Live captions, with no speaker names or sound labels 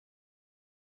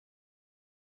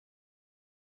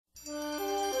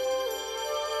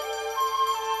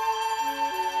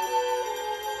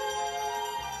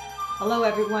Hello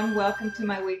everyone, welcome to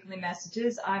my weekly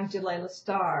messages. I'm Jelaila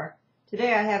Starr.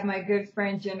 Today I have my good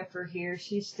friend Jennifer here.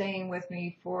 She's staying with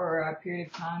me for a period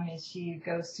of time as she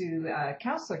goes through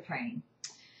counselor training.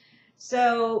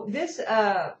 So there's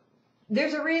a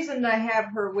reason I have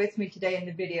her with me today in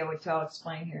the video, which I'll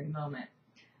explain here in a moment.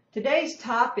 Today's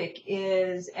topic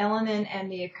is Elenin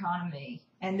and the economy.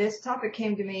 And this topic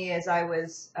came to me as I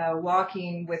was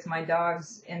walking with my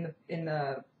dogs in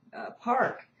the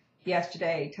park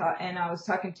yesterday, and I was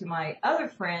talking to my other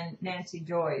friend, Nancy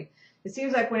Joy. It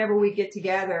seems like whenever we get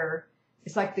together,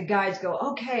 it's like the guides go,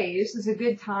 okay, this is a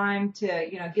good time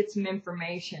to, get some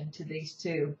information to these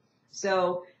two.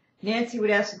 So Nancy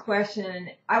would ask a question,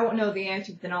 and I won't know the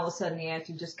answer, but then all of a sudden the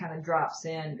answer just kind of drops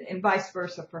in, and vice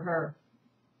versa for her.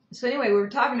 So anyway, we were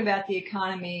talking about the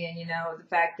economy and, the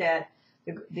fact that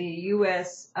the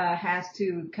U.S. has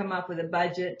to come up with a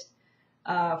budget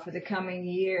for the coming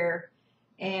year.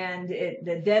 And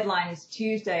the deadline is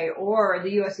Tuesday, or the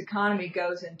U.S. economy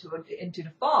goes into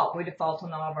default. We default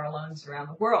on all of our loans around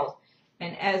the world.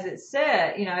 And as it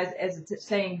said, as the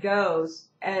saying goes,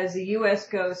 as the U.S.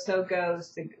 goes, so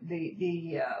goes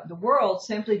the world,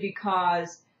 simply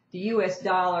because the U.S.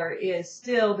 dollar is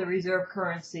still the reserve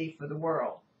currency for the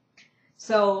world.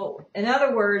 So, in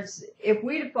other words, if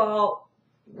we default,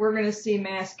 we're going to see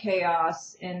mass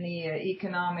chaos in the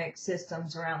economic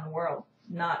systems around the world.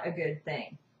 Not a good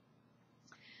thing.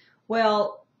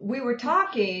 Well, we were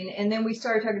talking, and then we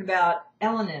started talking about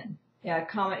Elenin.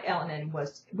 Comet Elenin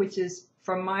which is,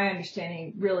 from my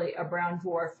understanding, really a brown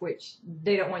dwarf, which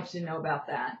they don't want you to know about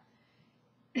that.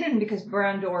 Because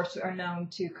brown dwarfs are known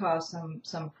to cause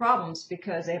some problems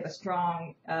because they have a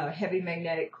strong, heavy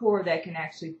magnetic core that can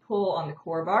actually pull on the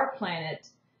core of our planet,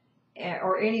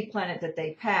 or any planet that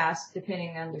they pass,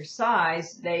 depending on their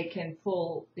size. They can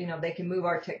pull, they can move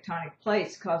our tectonic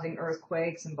plates, causing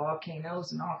earthquakes and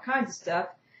volcanoes and all kinds of stuff,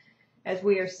 as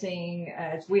we have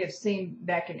seen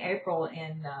back in April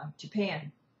in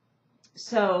Japan.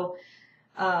 So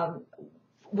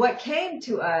what came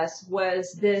to us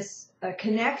was this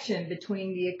connection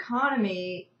between the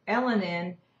economy,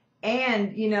 Elenin,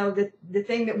 and, the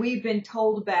thing that we've been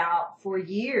told about for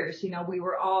years. We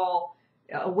were all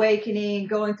awakening,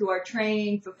 going through our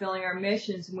training, fulfilling our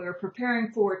missions, and we were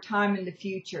preparing for a time in the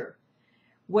future.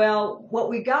 Well, what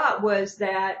we got was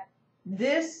that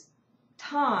this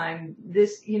time,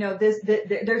 there's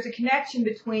a connection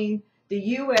between the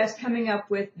U.S. coming up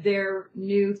with their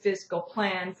new fiscal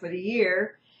plan for the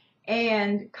year,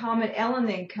 and Comet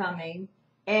Elenin coming,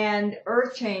 and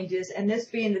Earth changes, and this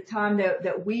being the time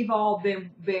that we've all been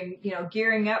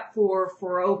gearing up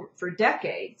for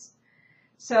decades.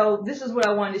 So this is what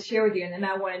I wanted to share with you, and then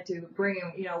I wanted to bring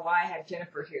in, why I have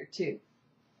Jennifer here too.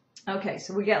 Okay,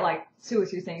 so we got like 2 or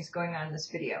 3 things going on in this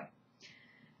video.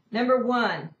 Number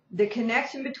 1, the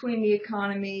connection between the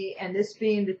economy and this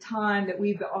being the time that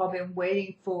we've all been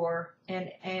waiting for,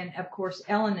 and of course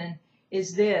Elenin,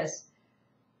 is this.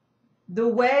 The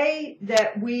way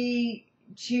that we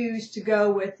choose to go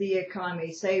with the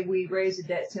economy, say we raise the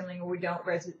debt ceiling or we don't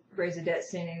raise the debt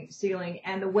ceiling,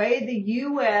 and the way the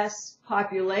U.S.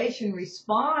 population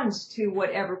responds to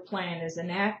whatever plan is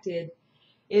enacted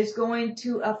is going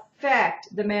to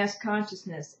affect the mass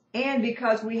consciousness. And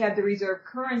because we have the reserve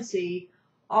currency,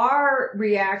 our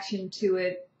reaction to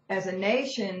it as a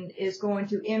nation is going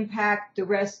to impact the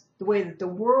way that the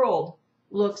world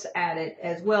looks at it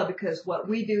as well, because what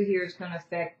we do here is going to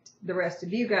affect the rest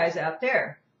of you guys out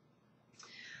there.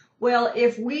 Well,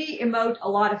 if we emote a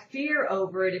lot of fear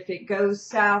over it, if it goes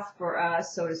south for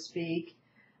us, so to speak,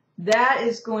 that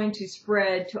is going to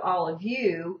spread to all of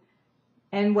you,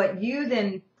 and what you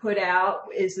then put out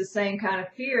is the same kind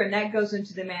of fear, and that goes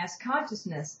into the mass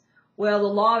consciousness. Well, the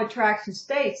law of attraction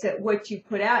states that what you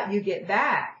put out, you get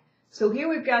back. So here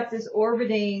we've got this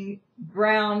orbiting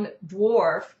brown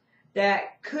dwarf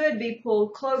that could be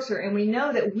pulled closer, and we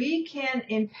know that we can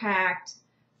impact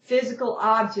physical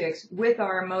objects with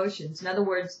our emotions. In other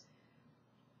words,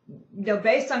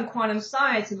 based on quantum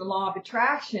science and the law of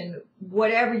attraction,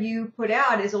 whatever you put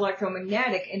out is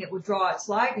electromagnetic, and it will draw its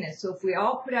likeness. So if we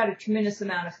all put out a tremendous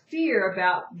amount of fear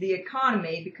about the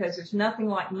economy, because there's nothing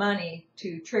like money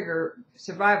to trigger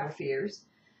survival fears,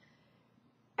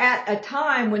 at a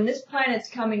time when this planet's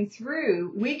coming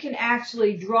through, we can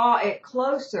actually draw it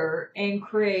closer and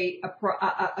create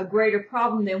a greater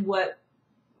problem than what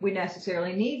we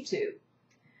necessarily need to.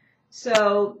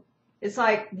 So it's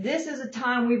like, this is a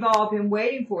time we've all been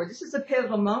waiting for. This is a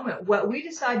pivotal moment. What we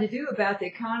decide to do about the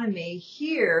economy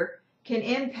here can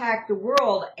impact the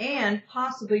world and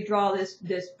possibly draw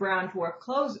this brown dwarf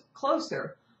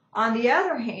closer. On the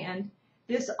other hand,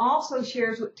 this also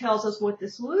tells us what the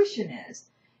solution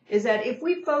is that if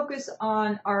we focus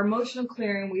on our emotional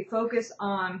clearing, we focus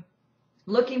on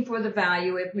looking for the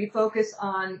value, if we focus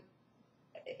on,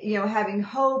 having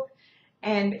hope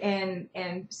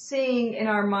and seeing in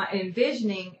our mind,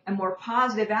 envisioning a more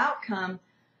positive outcome,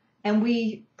 and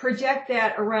we project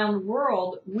that around the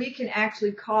world, we can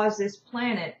actually cause this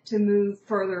planet to move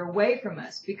further away from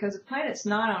us, because the planet's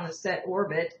not on a set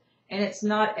orbit and it's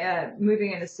not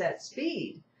moving at a set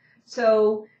speed.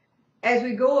 So as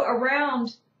we go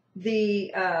around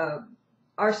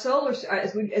our solar,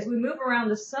 as we move around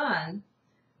the sun,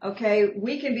 okay,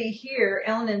 we can be here,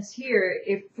 Elenin's here.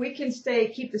 If we can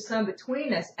keep the sun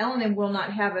between us, Elenin will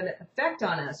not have an effect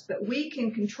on us, but we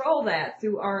can control that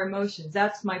through our emotions.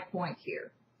 That's my point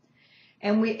here.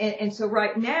 And so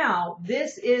right now,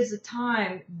 this is the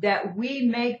time that we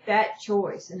make that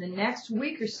choice. In the next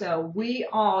week or so, we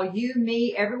all, you,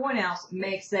 me, everyone else,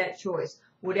 makes that choice.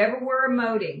 Whatever we're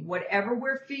emoting, whatever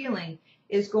we're feeling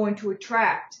is going to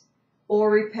attract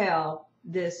or repel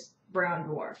this brown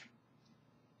dwarf.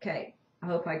 Okay, I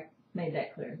hope I made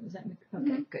that clear. Does that make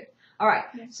okay? Good. All right.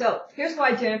 So here's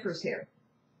why Jennifer's here.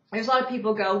 There's a lot of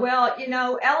people go, well,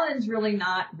 Elenin's really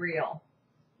not real,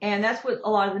 and that's what a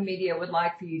lot of the media would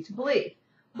like for you to believe.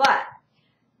 But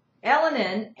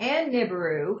Elenin and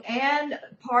Nibiru and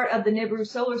part of the Nibiru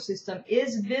solar system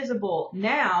is visible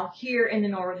now here in the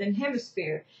northern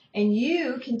hemisphere, and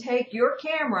you can take your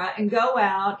camera and go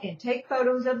out and take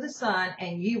photos of the sun,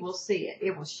 and you will see it.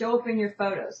 It will show up in your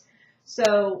photos.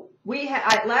 So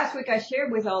last week I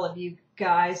shared with all of you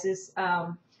guys this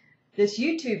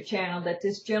YouTube channel that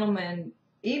this gentleman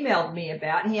emailed me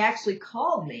about, and he actually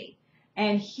called me,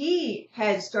 and he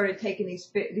had started taking these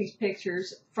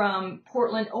pictures from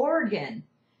Portland, Oregon,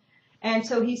 and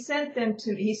so he sent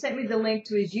me the link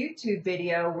to his YouTube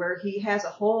video where he has a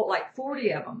whole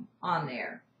 40 of them on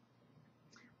there.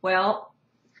 Well,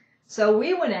 so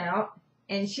we went out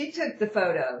and she took the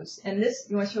photos, and this,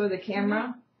 you want to show her the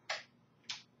camera?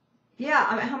 Yeah,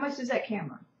 I mean, how much is that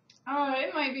camera? Oh,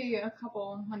 it might be a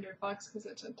couple $100 because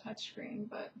it's a touchscreen,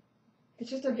 but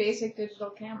it's just a basic digital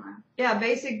camera. Yeah,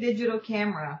 basic digital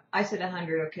camera. I said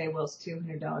 100. Okay, well, it's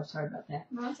 $200. Sorry about that.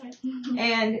 No, that's right.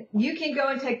 And you can go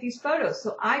and take these photos.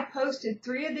 So I posted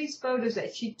 3 of these photos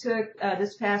that she took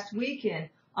this past weekend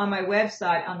on my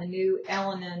website on the new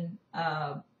Elenin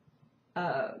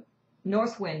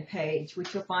Northwind page,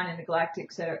 which you'll find in the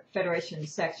Galactic Federation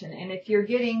section. And if you're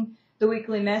getting the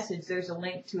weekly message, there's a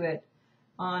link to it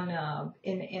on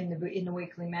in the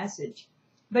weekly message.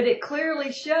 But it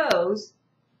clearly shows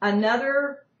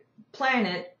another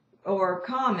planet or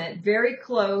comet very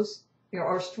close,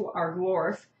 or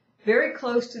dwarf, very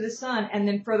close to the sun, and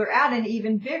then further out an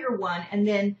even bigger one, and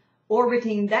then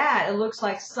orbiting that, it looks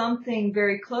like something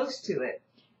very close to it.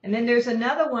 And then there's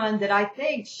another one that I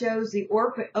think shows the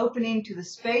opening to the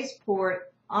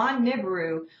spaceport on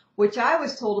Nibiru, which I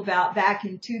was told about back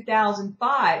in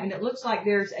 2005, and it looks like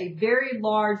there's a very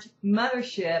large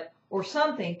mothership or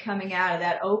something coming out of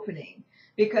that opening,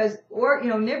 because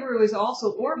Nibiru is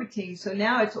also orbiting, so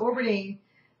now it's orbiting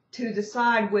to the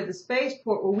side with the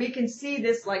spaceport where we can see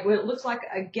this what it looks like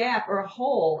a gap or a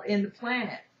hole in the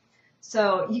planet.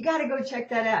 So you got to go check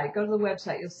that out. Go to the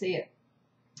website, you'll see it.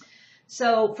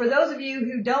 So for those of you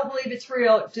who don't believe it's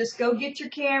real, just go get your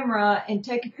camera and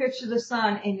take a picture of the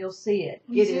sun, and you'll see it.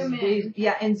 And zoom in.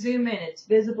 Yeah, and zoom in. It's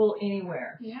visible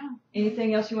anywhere. Yeah.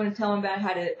 Anything else you want to tell them about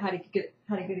how to get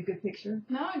a good picture?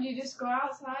 No, you just go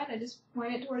outside. I just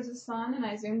pointed towards the sun and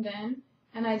I zoomed in,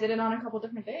 and I did it on a couple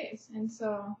different days. And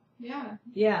so yeah.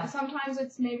 Yeah. Sometimes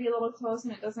it's maybe a little close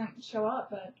and it doesn't show up,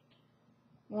 but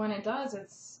when it does,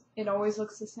 it always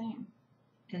looks the same.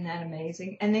 Isn't that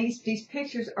amazing? And these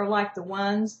pictures are like the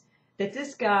ones that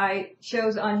this guy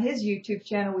shows on his YouTube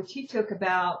channel, which he took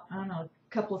about, I don't know,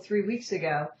 a 3 weeks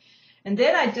ago. And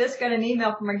then I just got an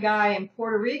email from a guy in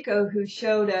Puerto Rico who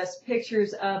showed us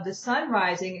pictures of the sun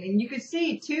rising, and you could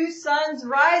see 2 suns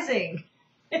rising.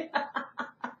 It's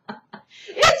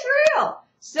real.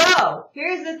 So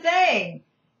here's the thing.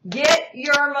 Get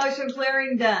your emotion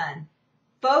clearing done.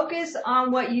 Focus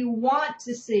on what you want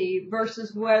to see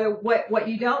versus what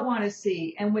you don't want to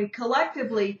see. And when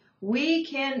collectively we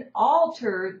can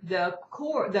alter the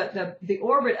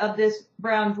orbit of this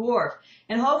brown dwarf.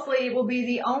 And hopefully it will be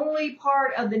the only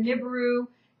part of the Nibiru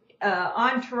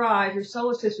entourage or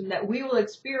solar system that we will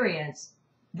experience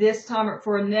this time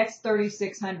for the next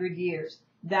 3,600 years.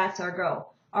 That's our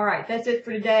goal. All right, that's it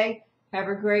for today. Have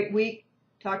a great week.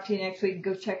 Talk to you next week.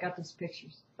 Go check out those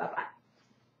pictures. Bye-bye.